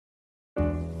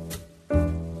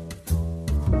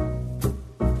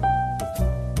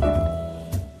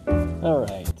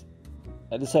Alright,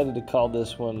 I decided to call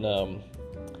this one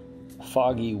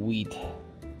Foggy Wheat.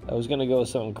 I was gonna go with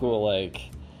something cool like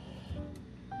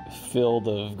filled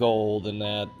of gold and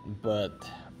that, but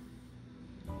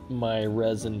my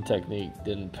resin technique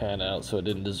didn't pan out, so it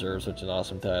didn't deserve such an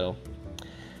awesome title.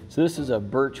 So this is a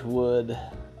birch wood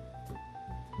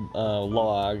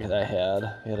log that I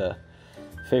had. We had a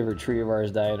favorite tree of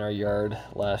ours die in our yard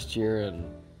last year and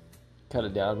cut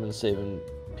it down. I've been saving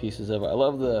pieces of it. I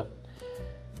love the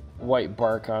white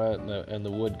bark on it, and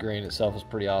the wood grain itself is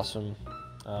pretty awesome.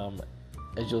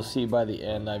 As you'll see by the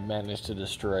end, I've managed to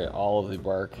destroy all of the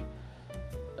bark,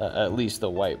 at least the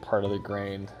white part of the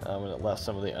grain, and it left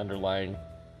some of the underlying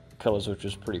colors, which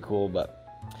was pretty cool.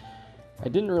 But I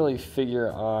didn't really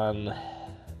figure on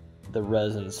the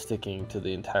resin sticking to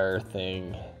the entire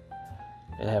thing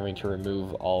and having to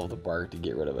remove all of the bark to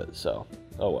get rid of it. So,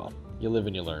 oh well, you live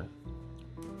and you learn.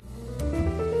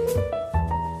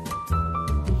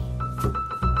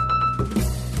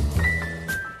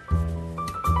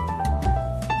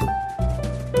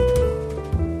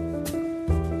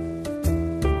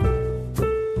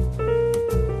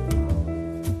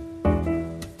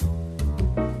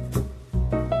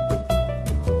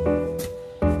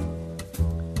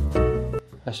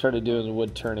 I started doing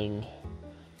wood turning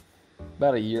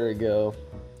about a year ago,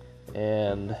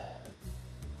 and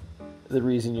the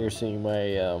reason you're seeing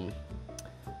my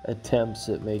attempts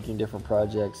at making different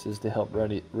projects is to help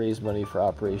raise money for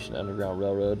Operation Underground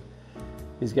Railroad.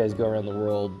 These guys go around the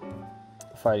world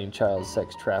fighting child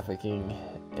sex trafficking,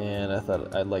 and I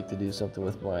thought I'd like to do something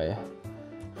with my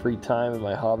free time and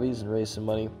my hobbies and raise some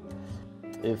money.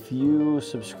 If you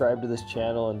subscribe to this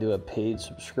channel and do a paid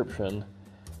subscription,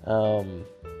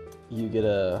 you get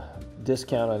a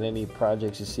discount on any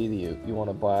projects you see that you want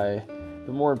to buy. But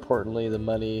more importantly, the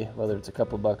money, whether it's a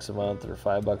couple bucks a month or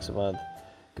 $5 a month,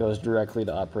 goes directly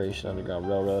to Operation Underground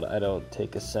Railroad. I don't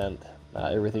take a cent.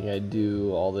 Everything I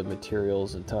do, all the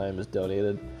materials and time is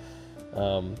donated.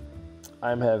 I'm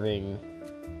having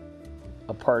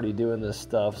a party doing this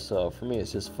stuff, so for me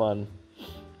it's just fun.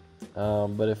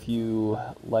 But if you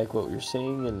like what you're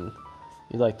seeing and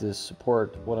you'd like to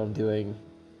support what I'm doing,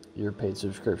 your paid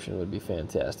subscription would be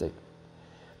fantastic.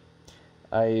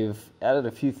 I've added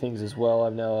a few things as well.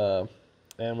 I'm now a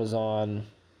Amazon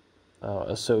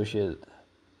associate,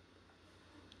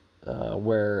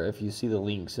 where if you see the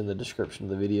links in the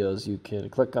description of the videos, you can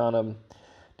click on them,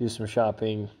 do some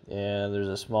shopping, and there's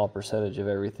a small percentage of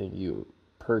everything you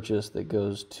purchase that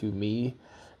goes to me,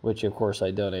 which of course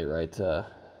I donate right to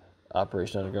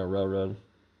Operation Underground Railroad.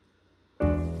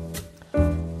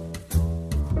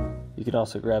 You can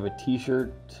also grab a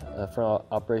t-shirt from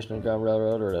Operation Underground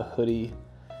Railroad or a hoodie.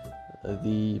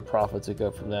 The profits that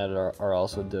go from that are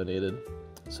also donated.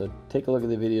 So take a look at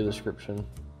the video description.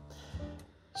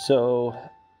 So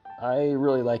I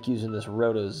really like using this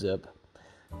roto-zip.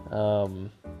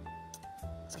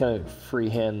 It's kind of a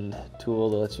freehand tool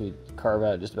that lets you carve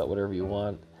out just about whatever you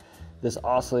want. This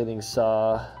oscillating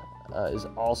saw is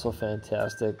also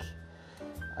fantastic.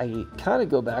 I kind of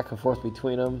go back and forth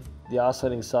between them. The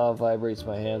oscillating saw vibrates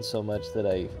my hand so much that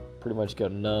I pretty much go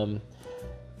numb.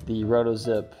 The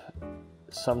roto-zip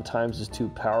sometimes is too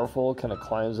powerful, kind of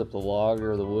climbs up the log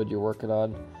or the wood you're working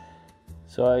on.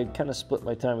 So I kind of split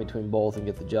my time between both and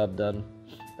get the job done.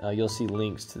 You'll see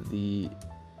links to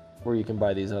where you can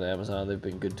buy these on Amazon. They've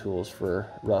been good tools for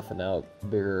roughing out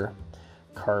bigger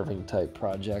carving type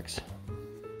projects.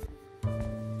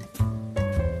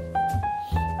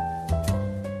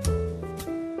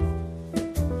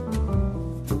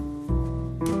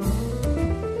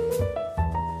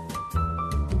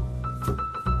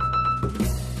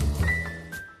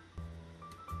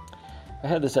 I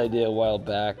had this idea a while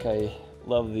back. I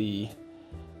love the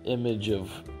image of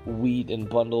wheat in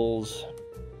bundles,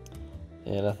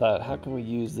 and I thought, how can we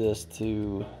use this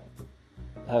to,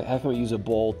 how can we use a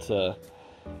bowl to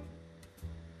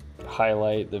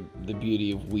highlight the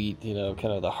beauty of wheat, you know,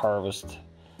 kind of the harvest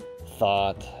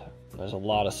thought. There's a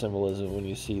lot of symbolism when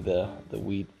you see the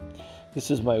wheat.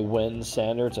 This is my Wen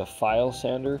sander. It's a file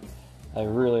sander. I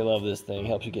really love this thing. It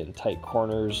helps you get in tight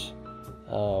corners.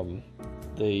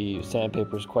 The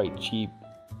sandpaper is quite cheap.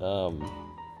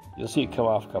 You'll see it come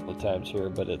off a couple of times here,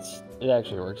 but it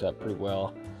actually works out pretty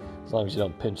well as long as you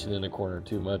don't pinch it in a corner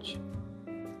too much.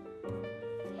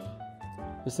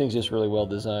 This thing's just really well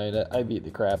designed. I beat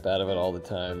the crap out of it all the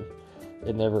time.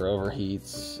 It never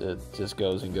overheats. It just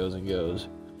goes and goes and goes.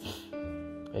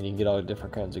 And you can get all the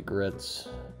different kinds of grits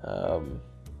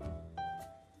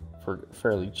for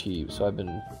fairly cheap. So I've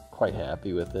been quite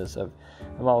happy with this. I'm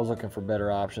always looking for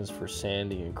better options for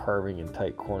sanding and carving in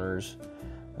tight corners.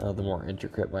 The more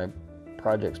intricate my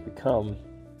projects become,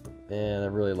 and I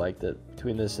really liked it.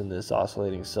 Between this and this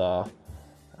oscillating saw,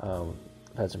 I've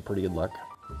had some pretty good luck.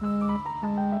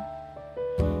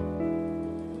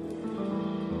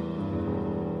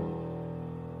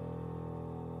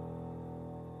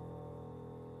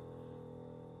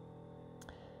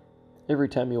 Every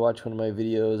time you watch one of my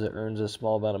videos, it earns a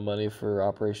small amount of money for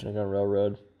operating on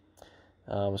railroad.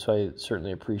 So I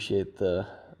certainly appreciate the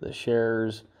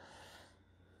shares,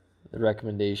 the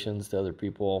recommendations to other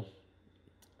people,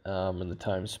 and the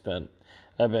time spent.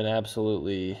 I've been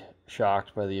absolutely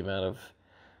shocked by the amount of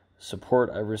support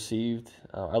I've received.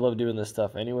 I love doing this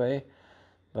stuff anyway,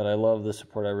 but I love the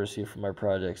support I've received for my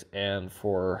projects and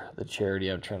for the charity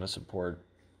I'm trying to support.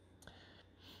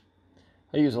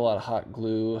 I use a lot of hot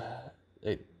glue.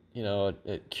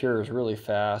 It cures really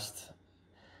fast.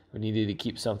 When you need to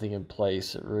keep something in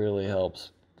place, it really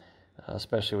helps,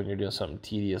 especially when you're doing something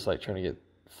tedious like trying to get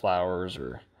flowers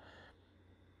or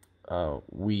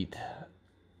wheat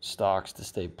stalks to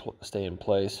stay in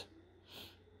place.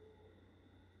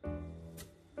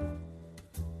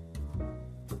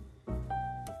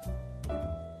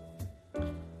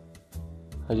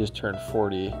 I just turned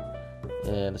 40,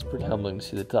 and it's pretty humbling to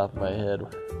see the top of my head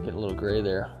getting a little gray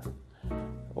there,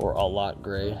 or a lot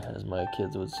gray, as my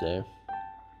kids would say.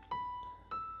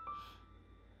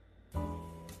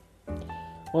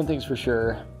 One thing's for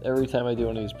sure, every time I do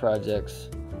one of these projects,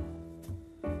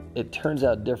 it turns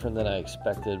out different than I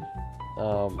expected.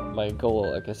 My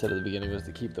goal, like I said at the beginning, was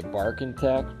to keep the bark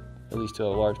intact, at least to a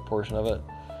large portion of it.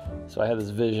 So I had this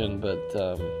vision, but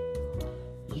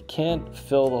you can't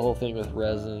fill the whole thing with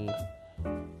resin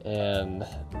and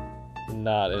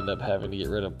not end up having to get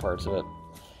rid of parts of it.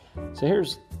 So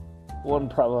here's one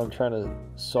problem I'm trying to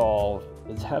solve,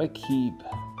 is how to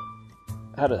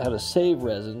save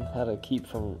resin, how to keep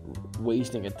from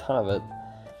wasting a ton of it,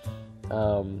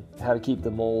 how to keep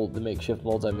the makeshift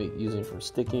molds I'm using from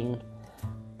sticking,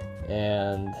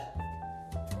 and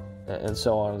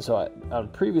so on. And so on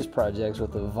previous projects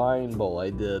with the vine bowl I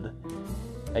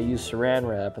used saran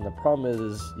wrap, and the problem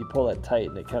is you pull that tight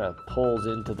and it kind of pulls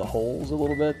into the holes a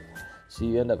little bit, so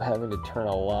you end up having to turn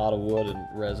a lot of wood and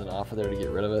resin off of there to get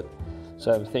rid of it.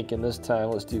 So I'm thinking this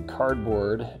time let's do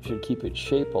cardboard. It should keep its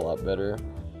shape a lot better.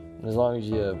 And as long as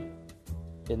you,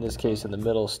 in this case in the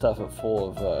middle, stuff it full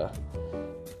of a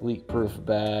leak-proof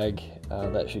bag,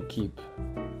 that should keep,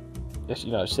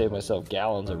 save myself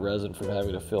gallons of resin from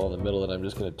having to fill in the middle that I'm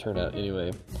just going to turn out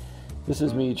anyway. This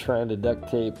is me trying to duct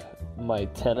tape my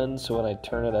tenon so when I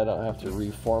turn it I don't have to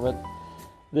reform it.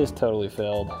 This totally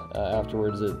failed.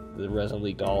 Afterwards the resin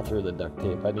leaked all through the duct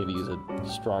tape. I need to use a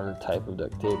stronger type of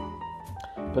duct tape.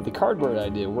 But the cardboard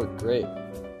idea worked great.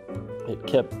 It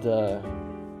kept the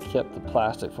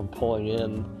plastic from pulling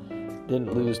in,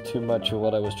 didn't lose too much of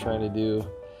what I was trying to do.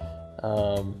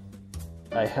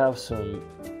 I have some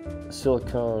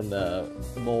silicone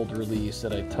mold release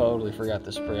that I totally forgot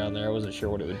to spray on there. I wasn't sure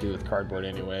what it would do with cardboard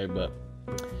anyway, but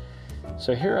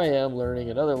so here I am learning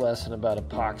another lesson about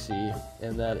epoxy,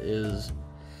 and that is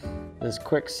this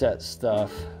quick set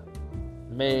stuff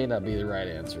may not be the right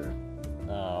answer.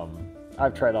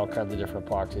 I've tried all kinds of different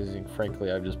epoxies, and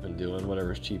frankly I've just been doing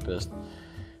whatever's cheapest,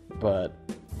 but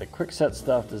the quick set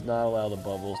stuff does not allow the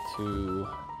bubbles to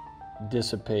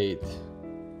dissipate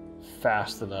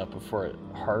fast enough before it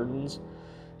hardens.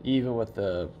 Even with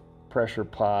the pressure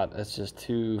pot, it's just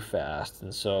too fast,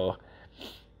 and so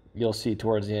you'll see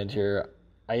towards the end here,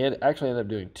 I actually ended up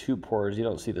doing 2 pours. You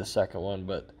don't see the second one,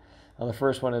 but on the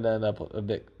first one it ended up a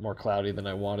bit more cloudy than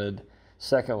I wanted.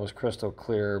 Second was crystal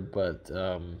clear, but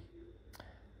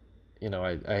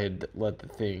I had let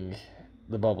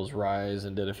the bubbles rise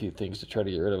and did a few things to try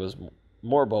to get rid of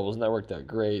more bubbles, and that worked out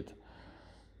great.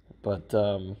 But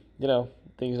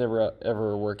things never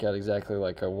ever work out exactly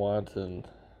like I want, and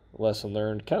lesson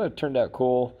learned. Kind of turned out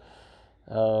cool.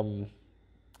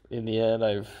 In the end,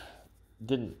 I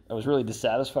was really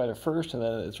dissatisfied at first, and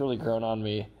then it's really grown on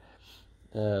me,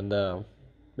 and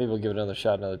maybe we'll give it another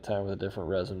shot another time with a different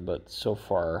resin. But so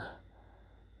far,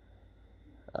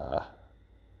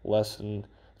 lesson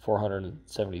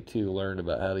 472, learned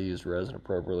about how to use resin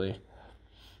appropriately.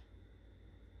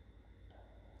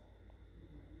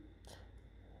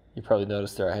 You probably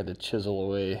noticed there I had to chisel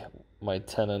away my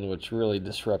tenon, which really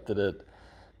disrupted it,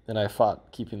 and I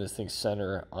fought keeping this thing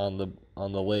center on the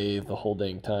lathe the whole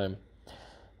dang time.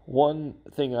 One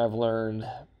thing I've learned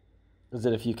is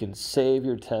that if you can save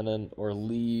your tenon or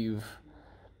leave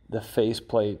the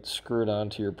faceplate screwed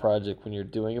onto your project when you're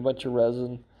doing a bunch of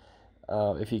resin,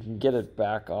 if you can get it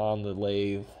back on the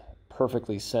lathe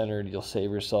perfectly centered, you'll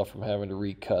save yourself from having to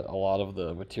recut a lot of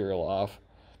the material off.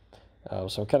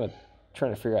 So I'm kind of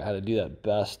trying to figure out how to do that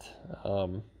best.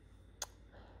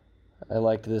 I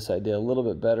liked this idea a little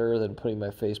bit better than putting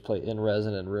my faceplate in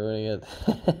resin and ruining it.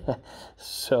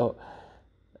 So,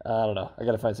 I don't know. I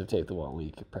got to find some tape that won't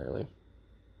leak, apparently.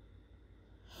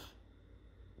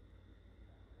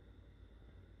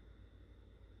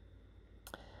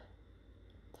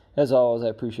 As always, I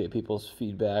appreciate people's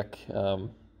feedback.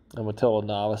 I'm a total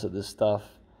novice at this stuff.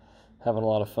 Having a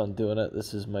lot of fun doing it.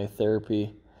 This is my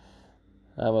therapy.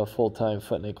 I'm a full-time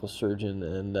foot and ankle surgeon,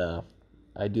 and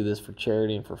I do this for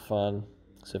charity and for fun.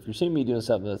 So if you're seeing me doing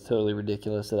something that's totally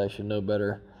ridiculous that I should know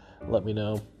better, let me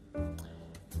know.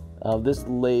 This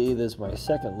lathe is my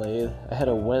second lathe. I had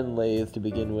a Wen lathe to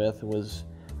begin with. It was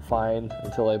fine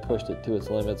until I pushed it to its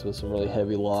limits with some really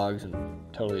heavy logs and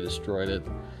totally destroyed it.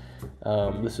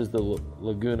 This is the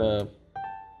Laguna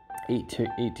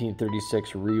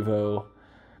 1836 Revo,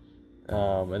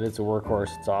 and it's a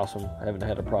workhorse. It's awesome. I haven't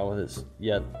had a problem with it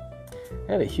yet.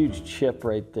 I had a huge chip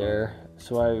right there,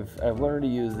 so I've learned to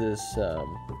use this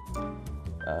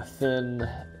thin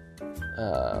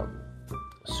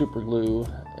super glue,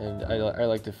 and I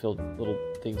like to fill little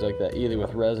things like that either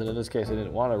with resin. In this case, I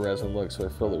didn't want a resin look, so I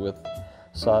filled it with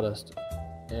sawdust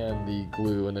and the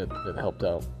glue, and it helped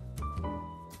out.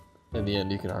 In the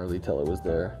end, you can hardly tell it was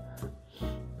there,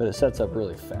 but it sets up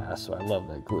really fast, so I love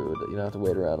that glue. You don't have to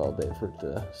wait around all day for it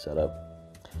to set up.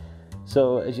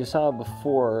 So as you saw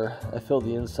before, I filled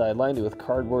the inside, lined it with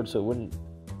cardboard so it wouldn't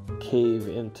cave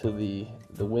into the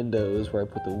windows where I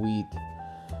put the wheat,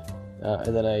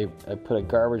 and then I put a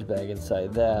garbage bag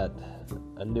inside that,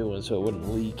 a new one, so it wouldn't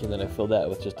leak, and then I filled that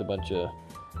with just a bunch of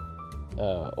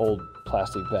old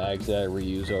plastic bags that I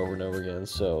reuse over and over again,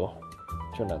 so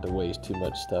try not to waste too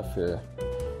much stuff here.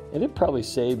 And it probably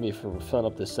saved me from filling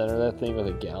up the center of that thing with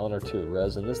a gallon or two of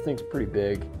resin. This thing's pretty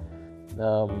big.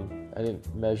 I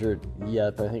didn't measure it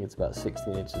yet, but I think it's about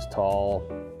 16 inches tall,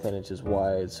 10 inches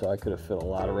wide, so I could have fit a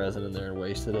lot of resin in there and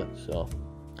wasted it. So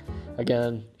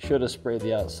again, should have sprayed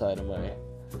the outside of my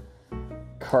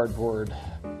cardboard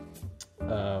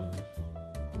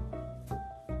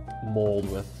mold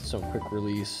with some quick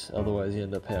release, otherwise you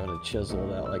end up having to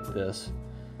chisel it out like this.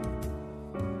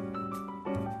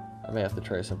 I may have to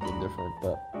try something different,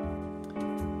 but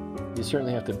you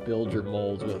certainly have to build your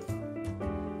molds with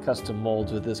custom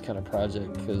molds with this kind of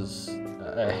project, because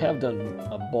I have done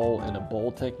a bowl in a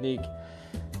bowl technique,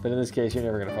 but in this case you're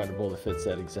never going to find a bowl that fits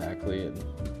that exactly, and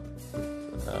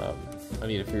I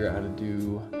need to figure out how to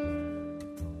do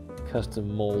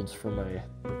custom molds for my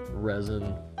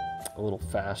resin a little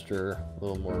faster, a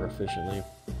little more efficiently.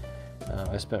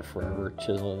 I spent forever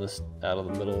chiseling this out of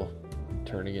the middle,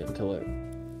 turning it until it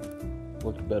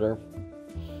looked better.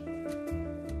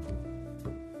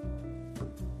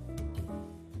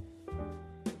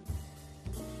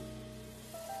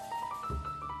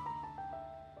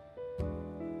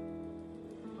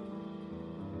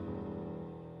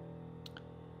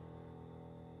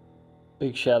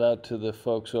 Big shout out to the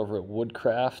folks over at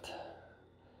Woodcraft.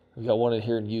 We've got one in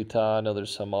here in Utah. I know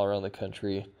there's some all around the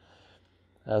country.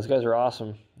 Those guys are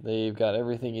awesome. They've got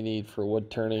everything you need for wood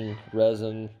turning,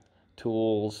 resin,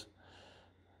 tools.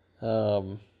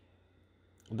 They're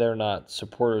not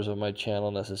supporters of my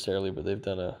channel necessarily, but they've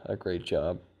done a great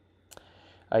job.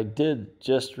 I did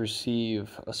just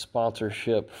receive a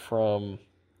sponsorship from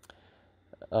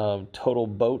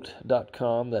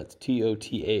totalboat.com. That's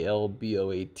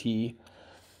TOTALBOAT.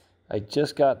 I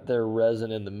just got their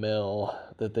resin in the mail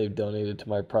that they've donated to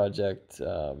my project.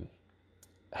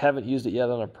 Haven't used it yet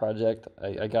on a project.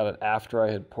 I got it after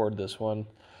I had poured this one,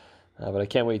 but I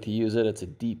can't wait to use it. It's a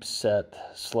deep set,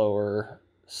 slower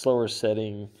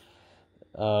setting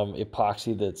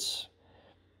epoxy that's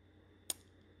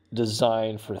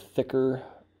designed for thicker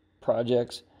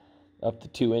projects, up to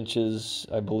 2 inches,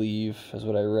 I believe, is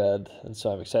what I read. And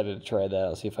so I'm excited to try that.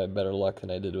 I'll see if I have better luck than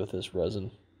I did with this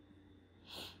resin.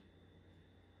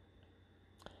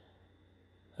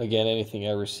 Again, anything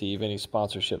I receive, any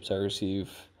sponsorships I receive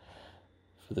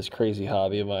for this crazy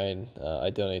hobby of mine, I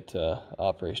donate to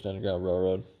Operation Underground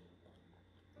Railroad.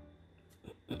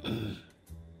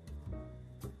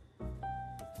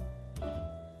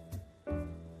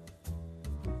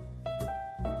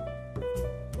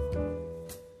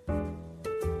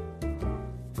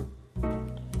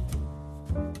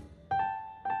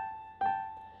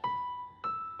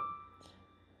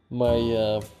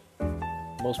 My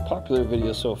most popular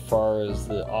video so far is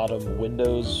the autumn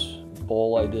windows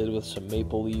bowl I did with some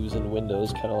maple leaves and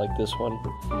windows, kind of like this one.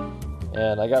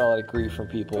 And I got a lot of grief from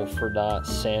people for not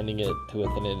sanding it to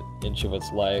within an inch of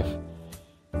its life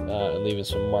and leaving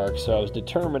some marks. So I was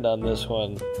determined on this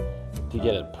one to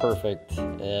get it perfect.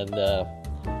 And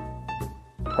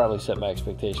probably set my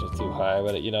expectations too high,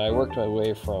 but you know, I worked my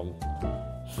way from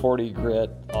 40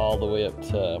 grit all the way up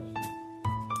to,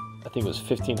 I think it was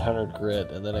 1500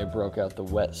 grit, and then I broke out the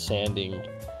wet sanding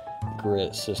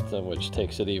grit system, which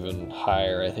takes it even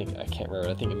higher. I can't remember,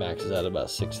 I think it maxes out about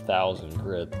 6000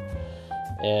 grit.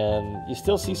 And you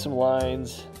still see some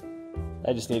lines.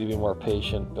 I just need to be more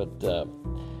patient, but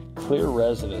clear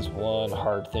resin is one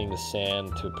hard thing to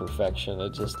sand to perfection.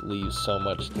 It just leaves so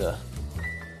much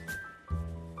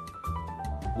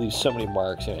leaves so many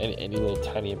marks, and any little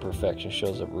tiny imperfection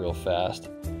shows up real fast.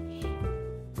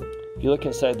 If you look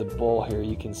inside the bowl here,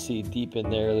 you can see deep in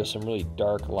there's some really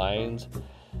dark lines.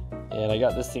 And I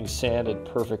got this thing sanded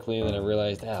perfectly, and then I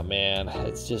realized, ah man,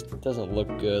 it doesn't look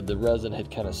good. The resin had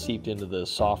kind of seeped into the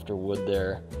softer wood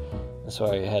there, and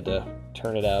so I had to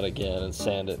turn it out again and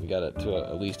sand it and got it to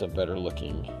at least a better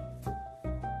looking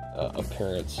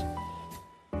appearance.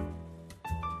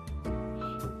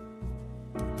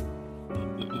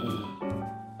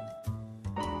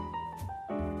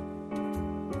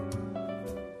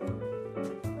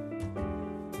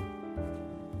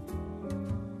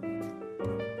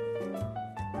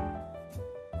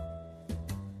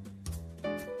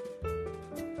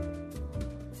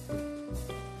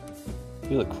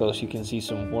 If you look close, you can see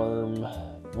some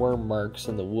worm marks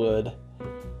in the wood.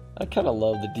 I kind of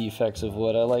love the defects of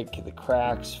wood. I like the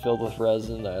cracks filled with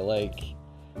resin. I like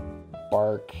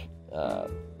bark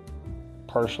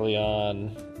partially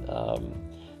on.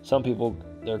 Some people,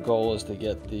 their goal is to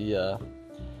get the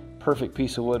perfect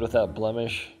piece of wood without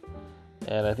blemish,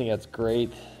 and I think that's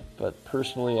great, but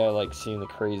personally I like seeing the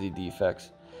crazy defects.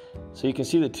 So you can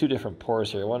see the two different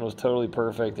pours here. One was totally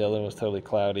perfect, the other one was totally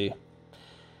cloudy.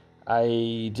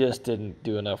 I just didn't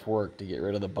do enough work to get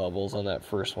rid of the bubbles on that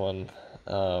first one.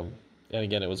 And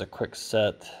again, it was a quick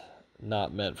set,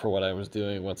 not meant for what I was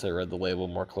doing once I read the label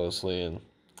more closely. And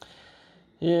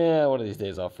yeah, one of these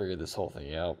days I'll figure this whole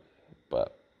thing out.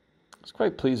 But I was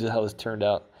quite pleased with how this turned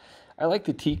out. I like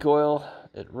the teak oil.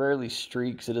 It rarely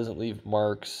streaks, it doesn't leave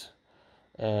marks,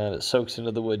 and it soaks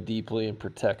into the wood deeply and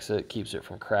protects it, keeps it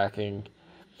from cracking.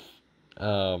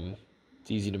 It's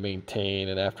easy to maintain,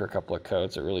 and after a couple of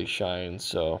coats it really shines,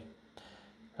 so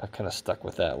I've kind of stuck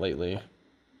with that lately.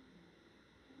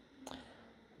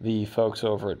 The folks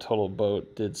over at Total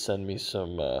Boat did send me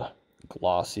some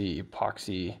glossy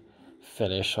epoxy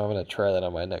finish, so I'm going to try that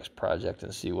on my next project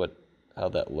and see how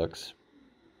that looks.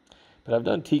 But I've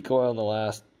done teak oil in the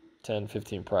last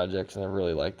 10-15 projects, and I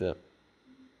really liked it.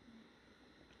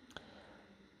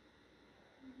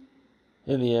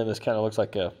 In the end, this kind of looks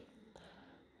like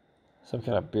some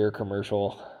kind of beer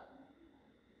commercial.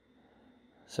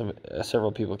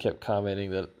 Several people kept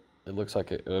commenting that it looks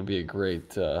like it would be a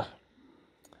great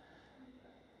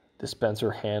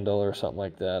dispenser handle or something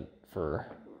like that for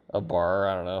a bar.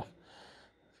 I don't know.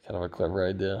 It's kind of a clever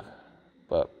idea.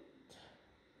 But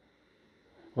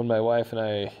when my wife and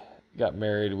I got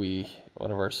married,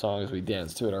 one of our songs we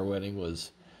danced to at our wedding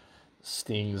was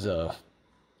Sting's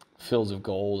Fields of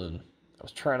Gold, and I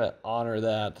was trying to honor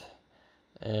that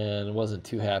and wasn't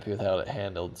too happy with how it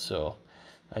handled, so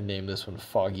I named this one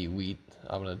Foggy Wheat.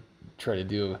 I'm going to try to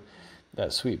do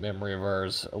that sweet memory of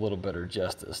ours a little better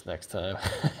justice next time.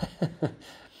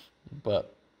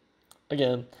 But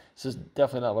again, this is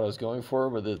definitely not what I was going for,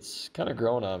 but it's kind of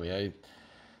growing on me.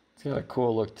 It's got a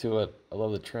cool look to it. I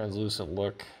love the translucent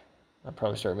look. I'll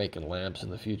probably start making lamps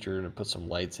in the future and put some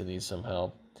lights in these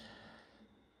somehow.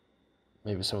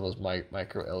 Maybe some of those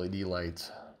micro LED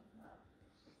lights.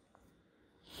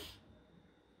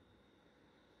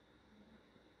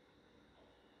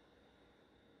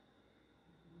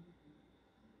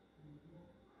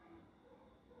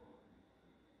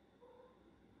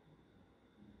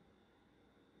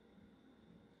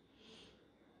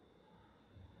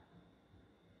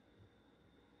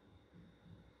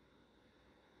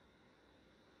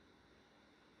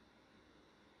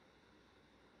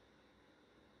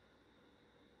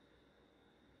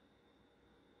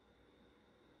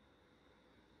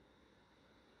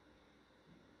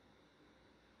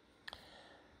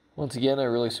 Once again, I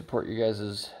really support you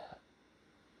guys'.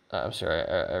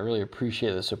 I really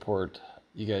appreciate the support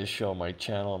you guys show my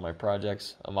channel and my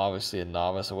projects. I'm obviously a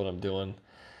novice at what I'm doing.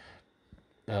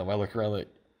 I look around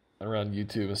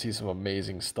YouTube and see some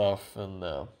amazing stuff, and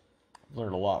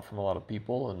learn a lot from a lot of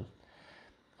people, and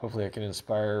hopefully I can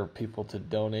inspire people to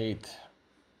donate,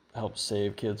 help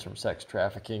save kids from sex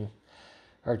trafficking.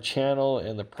 Our channel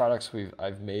and the products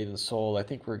I've made and sold, I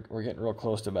think we're getting real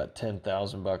close to about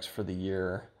 $10,000 for the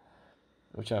year,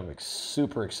 which I'm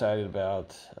super excited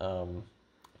about.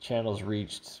 Channel's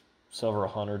reached several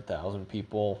 100,000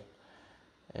 people,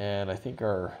 and I think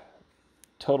our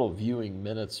total viewing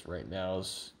minutes right now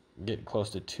is getting close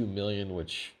to 2 million,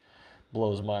 which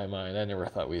blows my mind. I never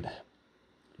thought we'd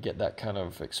get that kind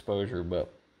of exposure,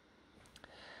 but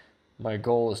my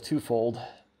goal is twofold: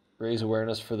 raise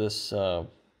awareness for this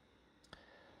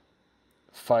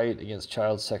fight against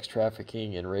child sex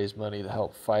trafficking and raise money to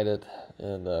help fight it.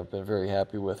 And I've been very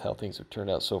happy with how things have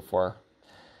turned out so far.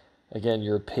 Again,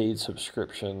 your paid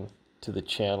subscription to the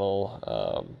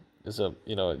channel is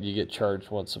you get charged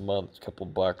once a month, a couple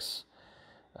bucks.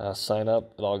 Sign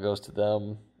up, it all goes to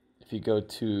them. If you go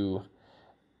to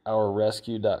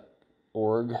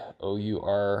ourrescue.org,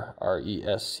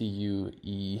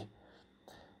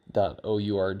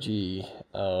 OURRESCUE.OURG,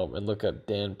 and look up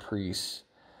Dan Preece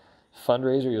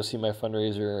fundraiser, you'll see my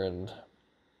fundraiser, and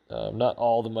not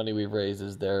all the money we've raised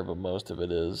is there, but most of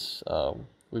it is.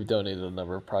 We've donated a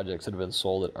number of projects that have been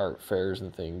sold at art fairs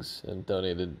and things, and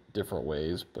donated different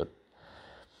ways, but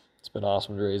it's been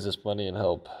awesome to raise this money and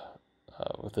help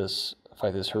with this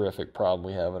fight this horrific problem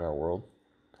we have in our world.